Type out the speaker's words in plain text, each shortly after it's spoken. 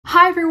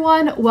Hi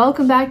everyone,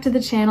 welcome back to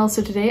the channel.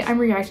 So today I'm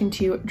reacting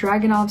to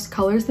Draganov's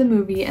Colors the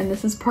Movie, and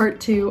this is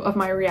part 2 of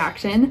my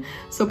reaction.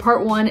 So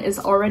part 1 is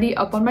already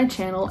up on my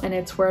channel and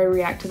it's where I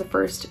react to the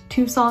first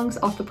 2 songs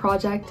off the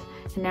project,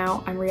 and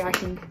now I'm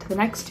reacting to the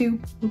next 2.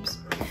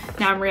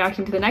 Now I'm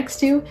reacting to the next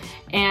 2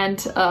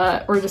 and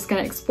we're just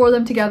gonna explore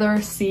them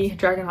together, see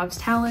Draganov's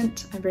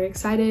talent. I'm very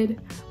excited.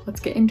 Let's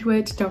get into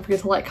it. Don't forget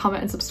to like,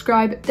 comment, and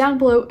subscribe down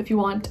below if you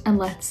want, and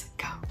let's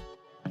go.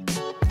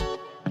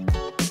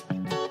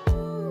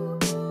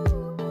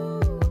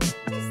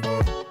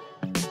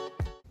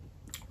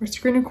 We're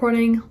screen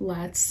recording,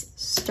 let's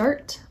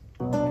start.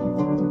 I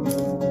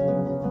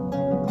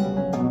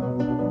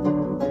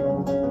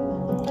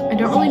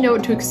don't really know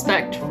what to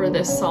expect for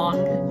this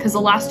song because the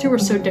last 2 were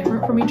so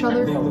different from each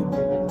other.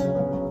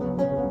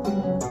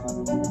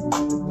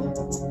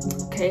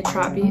 Okay,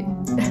 trap beat.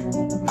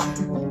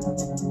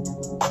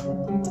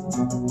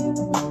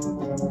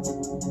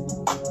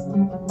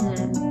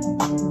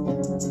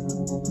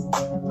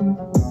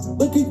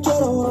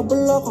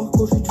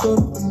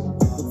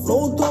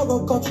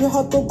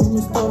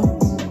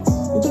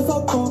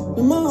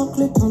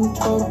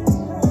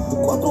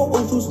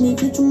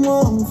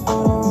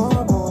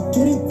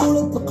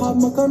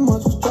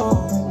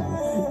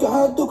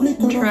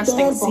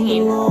 Interesting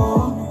scene.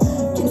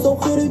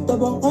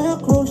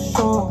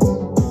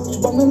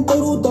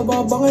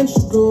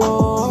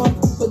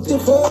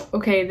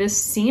 Okay,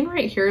 this scene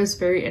right here is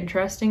very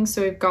interesting.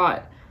 So we've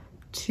got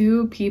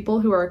 2 people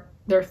who are,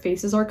 their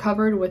faces are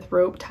covered with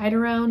rope tied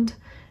around,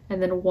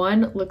 and then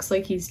one looks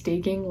like he's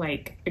digging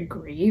like a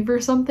grave or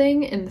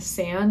something in the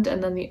sand,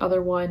 and then the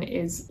other one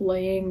is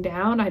laying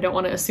down. I don't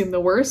want to assume the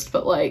worst,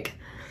 but like,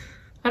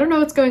 I don't know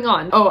what's going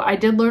on. Oh, I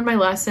did learn my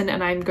lesson,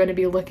 and I'm going to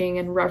be looking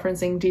and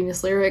referencing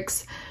Genius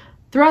lyrics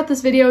throughout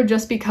this video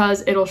just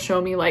because it'll show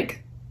me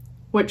like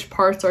which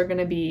parts are going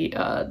to be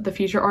the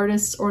feature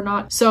artists or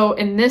not. So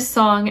in this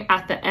song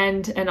at the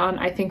end and on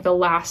I think the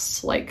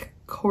last like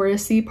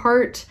chorusy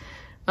part,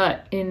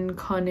 in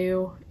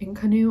canoe,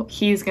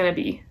 he's going to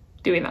be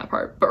doing that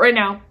part. But right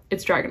now,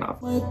 it's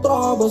Draganov.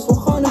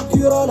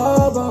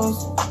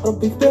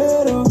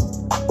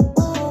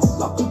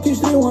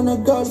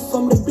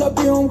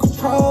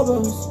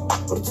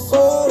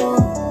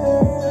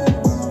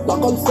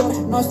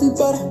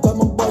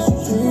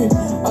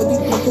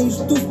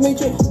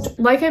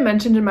 Like I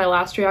mentioned in my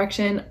last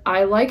reaction,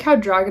 I like how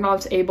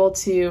Draganov's able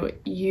to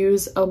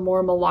use a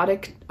more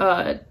melodic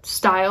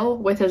style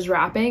with his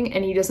rapping,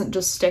 and he doesn't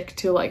just stick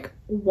to like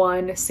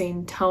one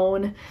same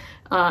tone.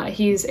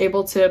 He's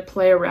able to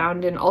play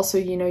around and also,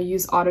 you know,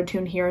 use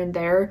autotune here and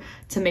there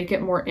to make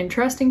it more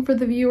interesting for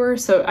the viewer.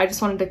 So I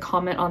just wanted to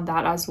comment on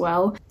that as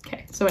well.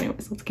 Okay, so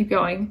anyways, let's keep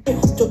going. So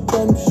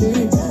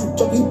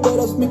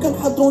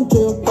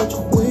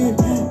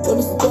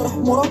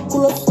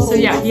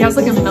yeah, he has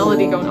like a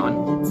melody going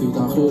on.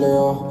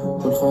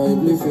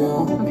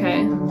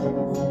 Okay. A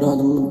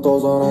little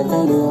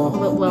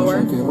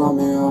lower.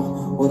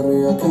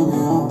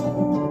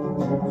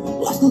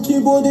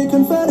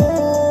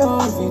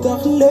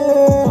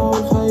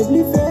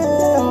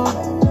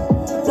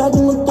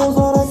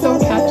 So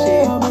catchy.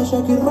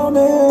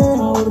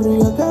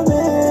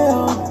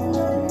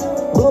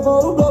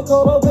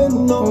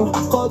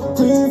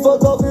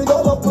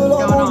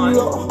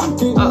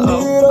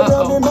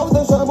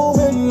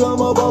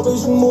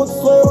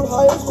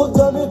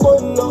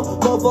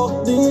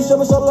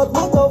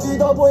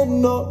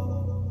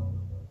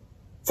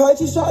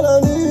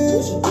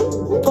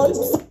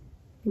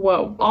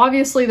 Whoa,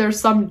 obviously there's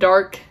some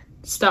dark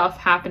stuff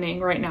happening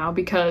right now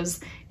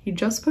because he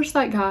just pushed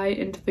that guy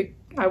into the,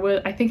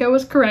 I think I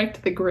was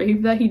correct, the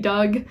grave that he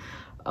dug.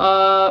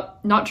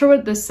 Not sure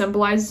what this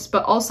symbolizes,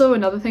 but also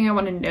another thing I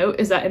want to note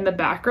is that in the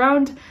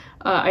background,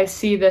 I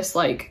see this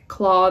like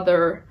cloth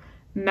or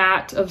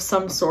mat of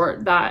some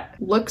sort that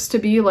looks to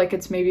be like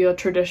it's maybe a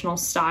traditional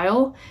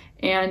style.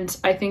 And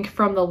I think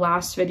from the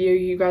last video,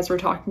 you guys were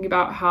talking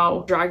about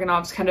how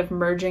Draganov's kind of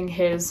merging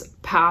his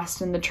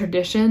past and the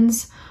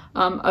traditions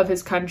of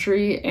his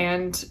country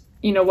and,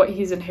 you know, what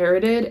he's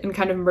inherited, and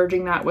kind of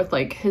merging that with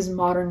like his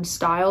modern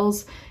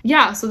styles.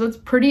 Yeah, so that's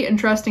pretty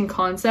interesting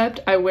concept.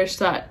 I wish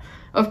that,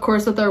 of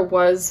course, that there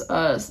was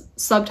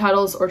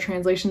subtitles or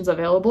translations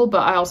available,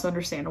 but I also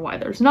understand why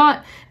there's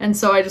not. And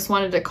so I just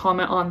wanted to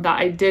comment on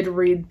that. I did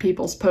read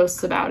people's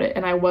posts about it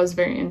and I was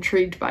very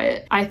intrigued by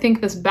it. I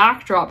think this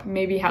backdrop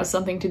maybe has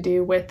something to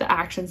do with the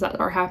actions that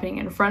are happening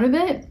in front of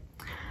it.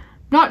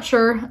 Not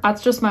sure,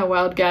 that's just my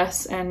wild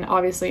guess, and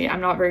obviously I'm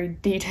not very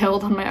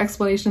detailed on my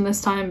explanation this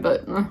time,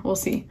 but we'll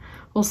see.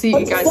 We'll see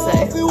what you guys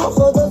say.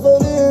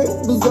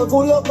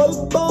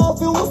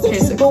 Okay,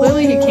 so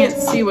clearly he can't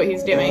see what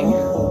he's doing.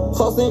 Oh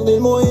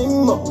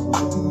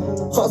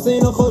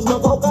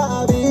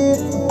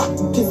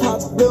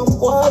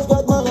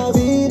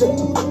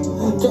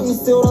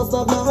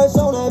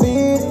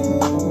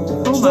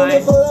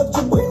my.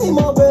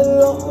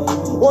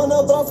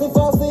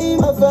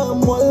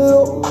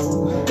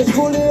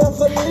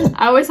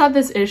 I always have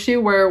this issue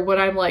where when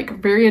I'm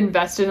like very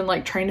invested in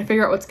like trying to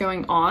figure out what's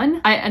going on,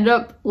 I end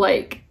up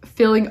like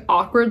feeling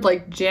awkward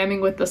like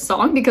jamming with the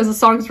song because the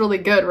song's really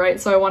good,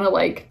 right? So I want to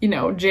like, you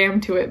know, jam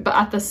to it, but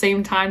at the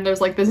same time there's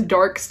like this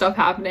dark stuff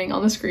happening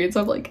on the screen, so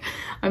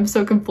I'm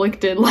so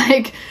conflicted.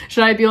 Like,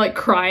 should I be like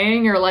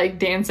crying or like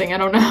dancing? I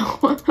don't know.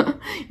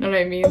 You know what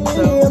I mean?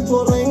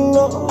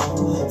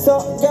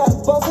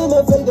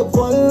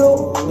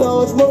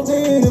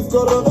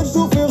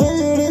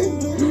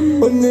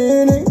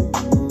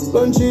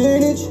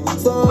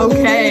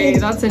 Okay,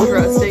 that's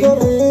interesting.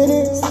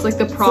 It's like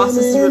the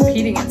process is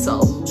repeating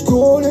itself.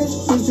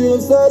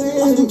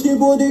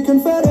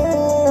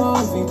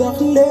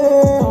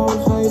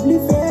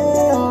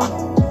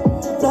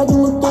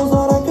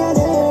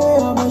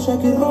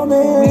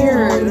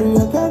 Weird.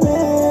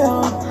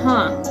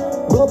 Huh.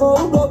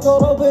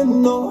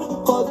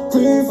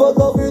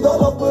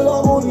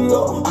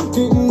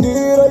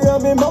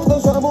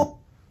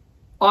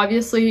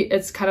 Obviously,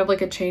 it's kind of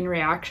like a chain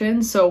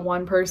reaction. So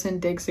one person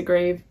digs a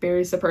grave,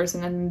 buries the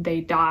person, and they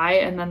die,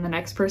 and then the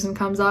next person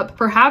comes up.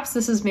 Perhaps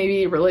this is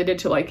maybe related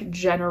to like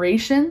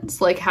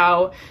generations, like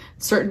how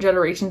certain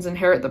generations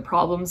inherit the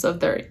problems of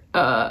their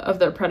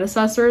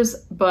predecessors.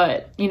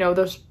 But you know,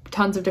 there's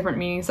tons of different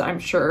meanings that I'm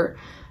sure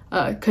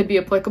could be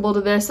applicable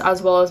to this,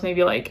 as well as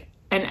maybe like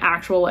an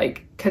actual like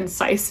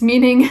concise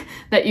meaning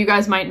that you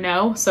guys might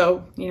know.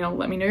 So, you know,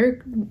 let me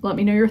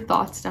know your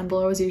thoughts down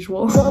below as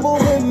usual.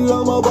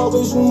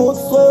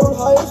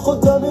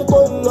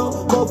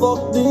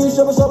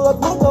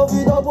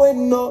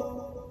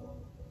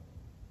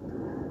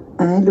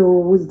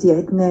 الو ولدي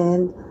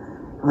عدنان،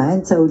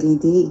 وانت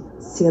وليدي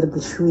سير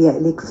بشويه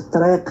عليك في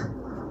الطريق،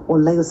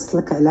 والله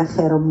يوصلك على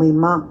خير امي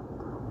ما،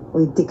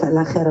 ويديك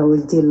على خير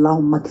ولدي،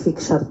 اللهم كفيك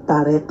شر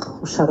الطريق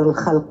وشر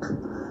الخلق،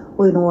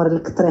 وينور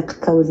لك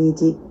طريقك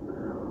وليدي،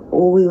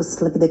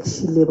 ويوصلك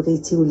داكشي اللي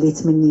بغيتي واللي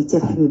تمنيتي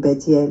الحبيبه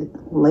ديالي.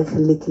 الله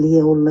يخليك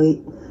ليا، والله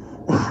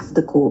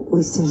يحفظك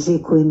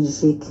ويسجيك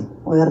وينجيك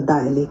ويرضى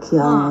عليك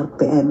يا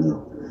ربي، امين.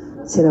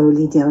 سير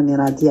وليدي راني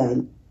راضيه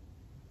عليك.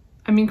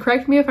 I mean,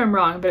 correct me if I'm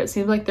wrong, but it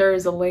seems like there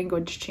is a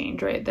language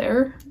change right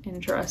there.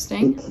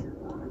 Interesting.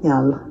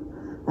 يلا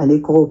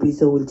عليك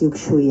غوبيزو ولدي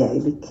وبشويه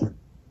عليك.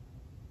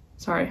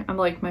 Sorry, I'm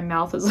like, my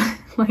mouth is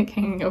like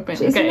hanging open.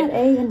 Chasing okay. that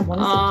A in 1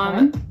 is the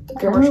time.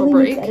 Commercial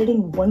break.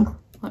 Editing one.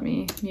 Let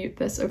me mute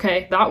this.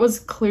 Okay, that was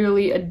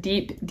clearly a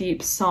deep,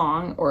 deep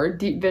song, or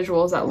deep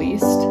visuals at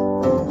least.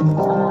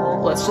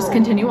 Let's just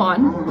continue on.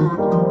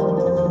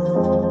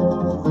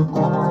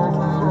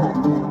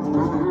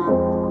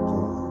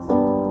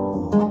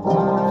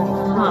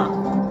 Huh.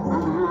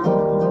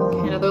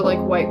 Okay, another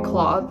like white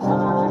cloth.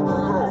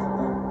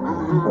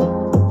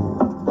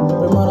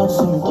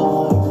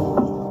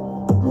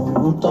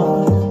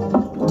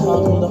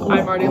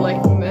 I'm already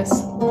liking this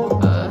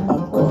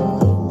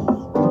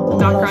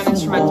background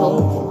instrumental.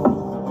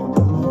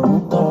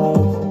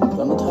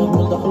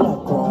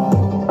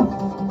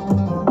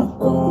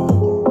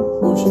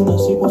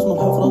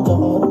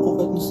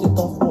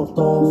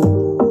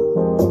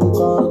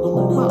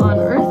 What on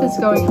earth is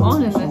going on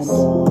in this?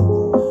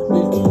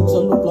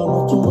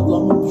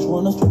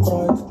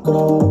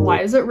 Why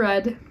is it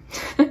red?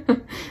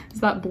 Is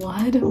that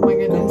blood? Oh my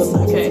goodness.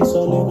 Okay.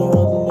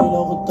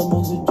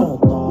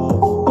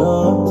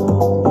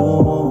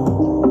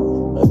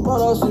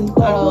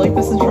 I don't like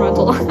this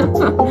instrumental.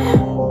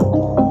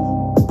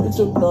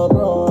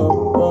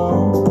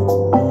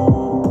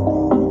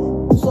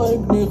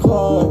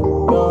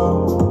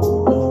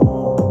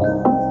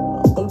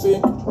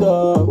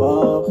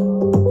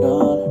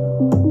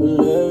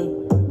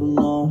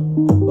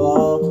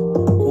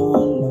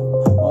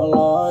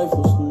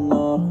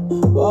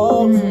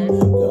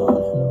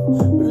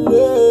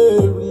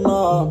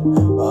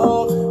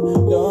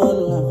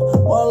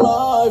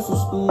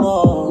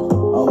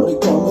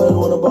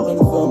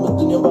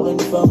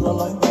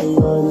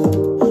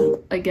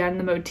 Again,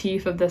 the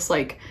motif of this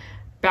like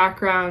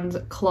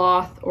background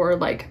cloth or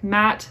like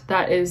mat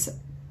that is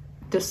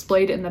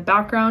displayed in the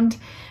background.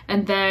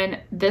 And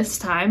then this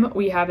time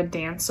we have a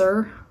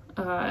dancer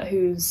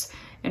who's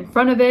in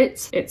front of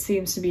it. It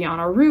seems to be on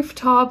a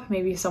rooftop,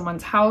 maybe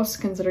someone's house,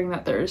 considering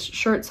that there's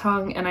shirts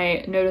hung. And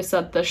I noticed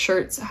that the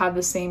shirts have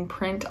the same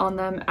print on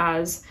them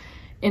as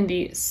in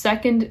the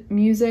second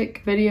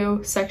music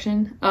video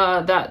section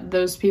that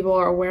those people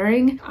are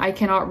wearing. I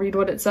cannot read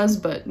what it says,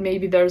 but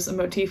maybe there's a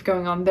motif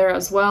going on there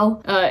as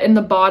well. In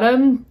the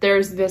bottom,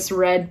 there's this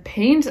red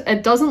paint.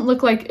 It doesn't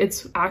look like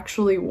it's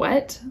actually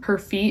wet. Her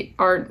feet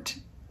aren't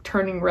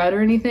turning red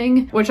or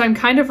anything, which I'm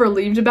kind of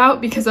relieved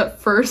about, because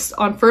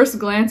on first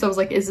glance, I was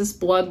like, is this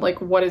blood? Like,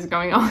 what is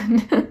going on?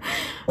 Yeah,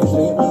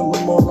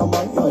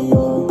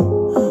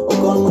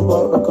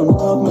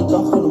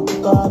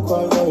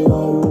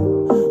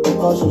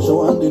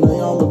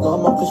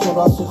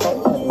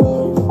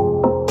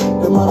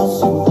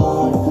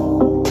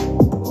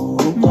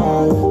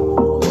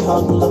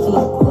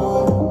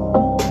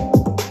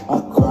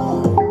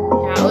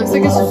 it looks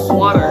like it's just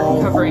water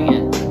covering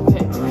it.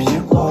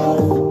 Okay.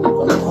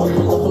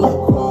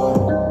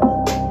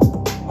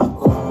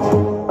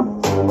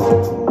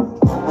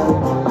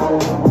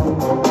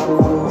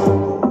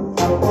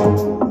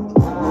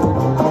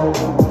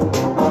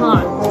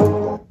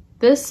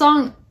 This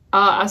song,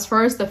 as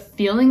far as the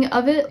feeling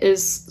of it,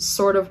 is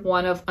sort of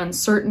one of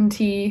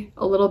uncertainty,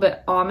 a little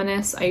bit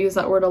ominous. I use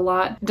that word a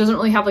lot. It doesn't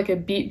really have like a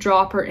beat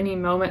drop or any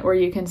moment where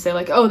you can say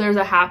like, oh, there's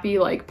a happy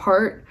like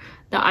part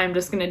that I'm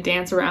just gonna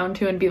dance around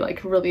to and be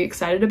like really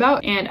excited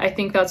about. And I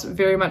think that's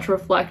very much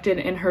reflected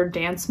in her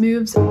dance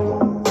moves. I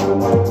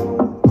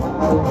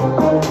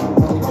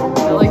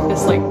like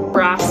this like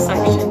brass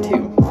section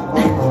too.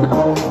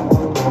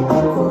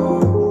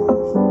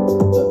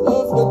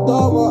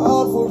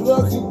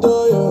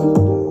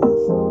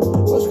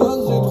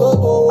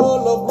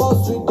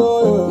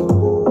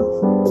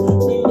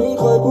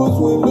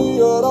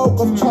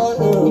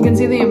 You can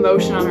see the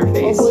emotion on her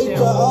face too.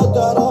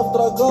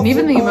 And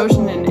even the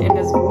emotion in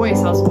his voice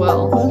as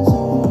well.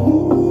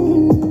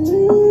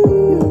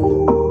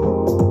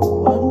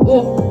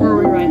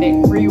 Or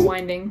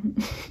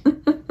rewinding.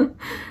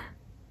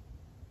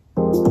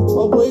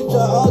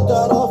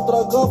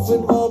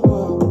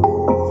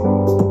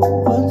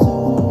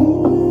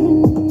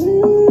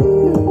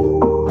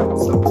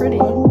 So pretty.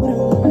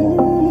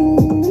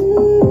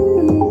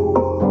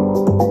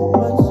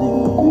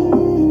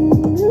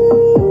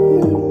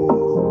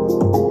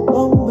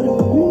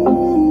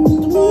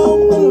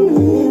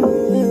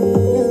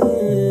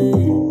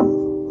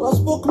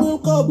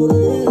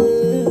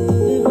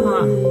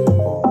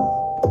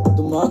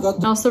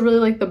 I also really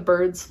like the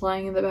birds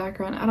flying in the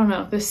background. I don't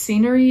know, this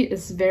scenery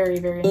is very,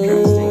 very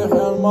interesting.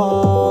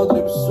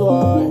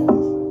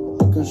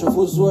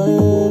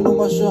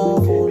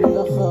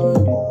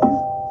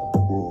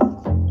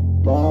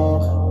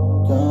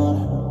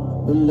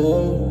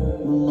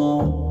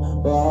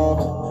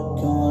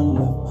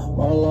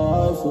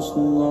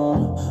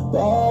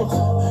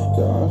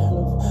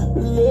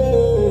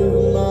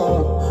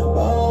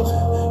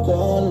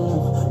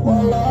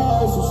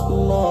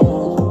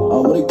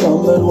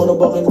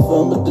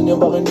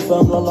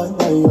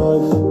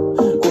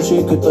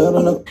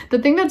 The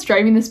thing that's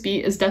driving this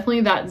beat is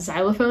definitely that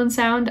xylophone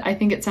sound. I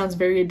think it sounds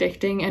very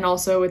addicting, and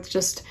also it's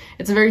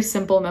a very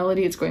simple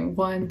melody. It's going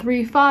 1,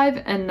 3,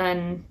 5, and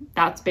then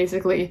that's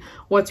basically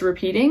what's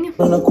repeating.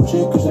 Why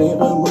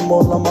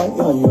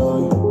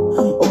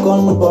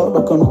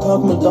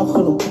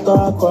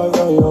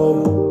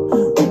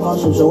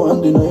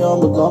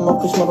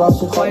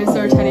is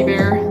there a teddy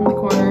bear in the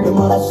corner?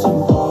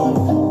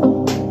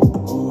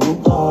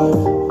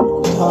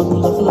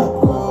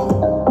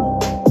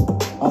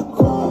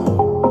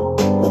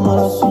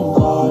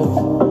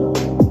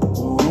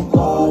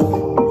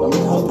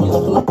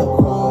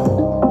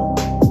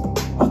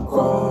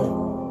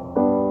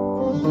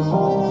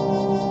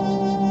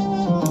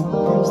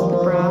 There's the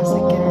brass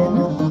again.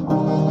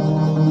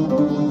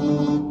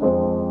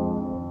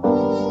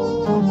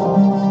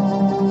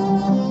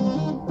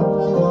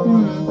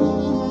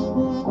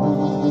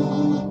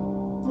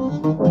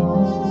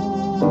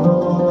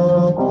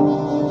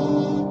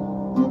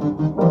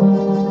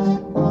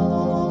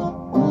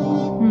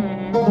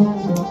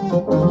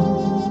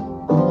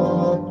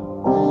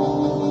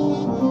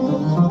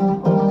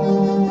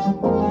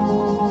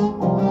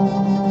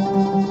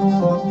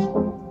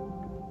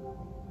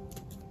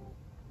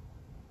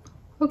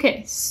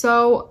 Okay,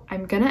 so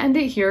I'm gonna end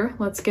it here.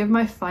 Let's give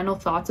my final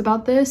thoughts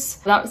about this.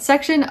 That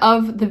section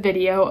of the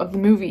video, of the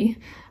movie,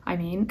 I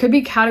mean, could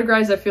be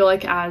categorized, I feel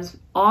like, as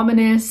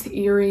ominous,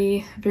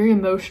 eerie, very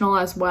emotional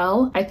as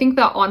well. I think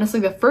that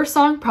honestly the first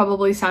song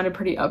probably sounded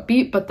pretty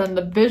upbeat, but then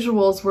the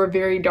visuals were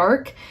very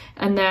dark,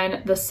 and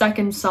then the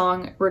second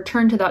song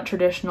returned to that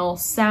traditional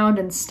sound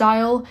and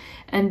style,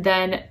 and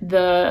then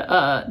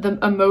the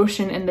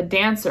emotion in the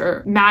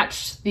dancer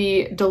matched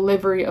the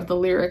delivery of the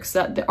lyrics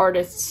that the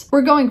artists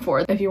were going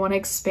for. If you want to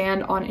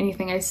expand on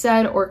anything I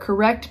said or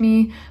correct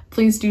me,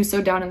 please do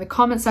so down in the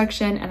comment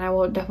section, and I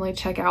will definitely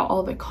check out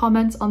all the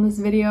comments on this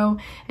video.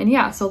 And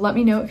yeah, so let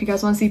me know if you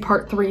guys want to see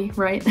part 3,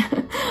 right?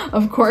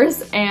 Of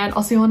course, and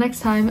I'll see you all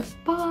next time.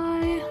 Bye!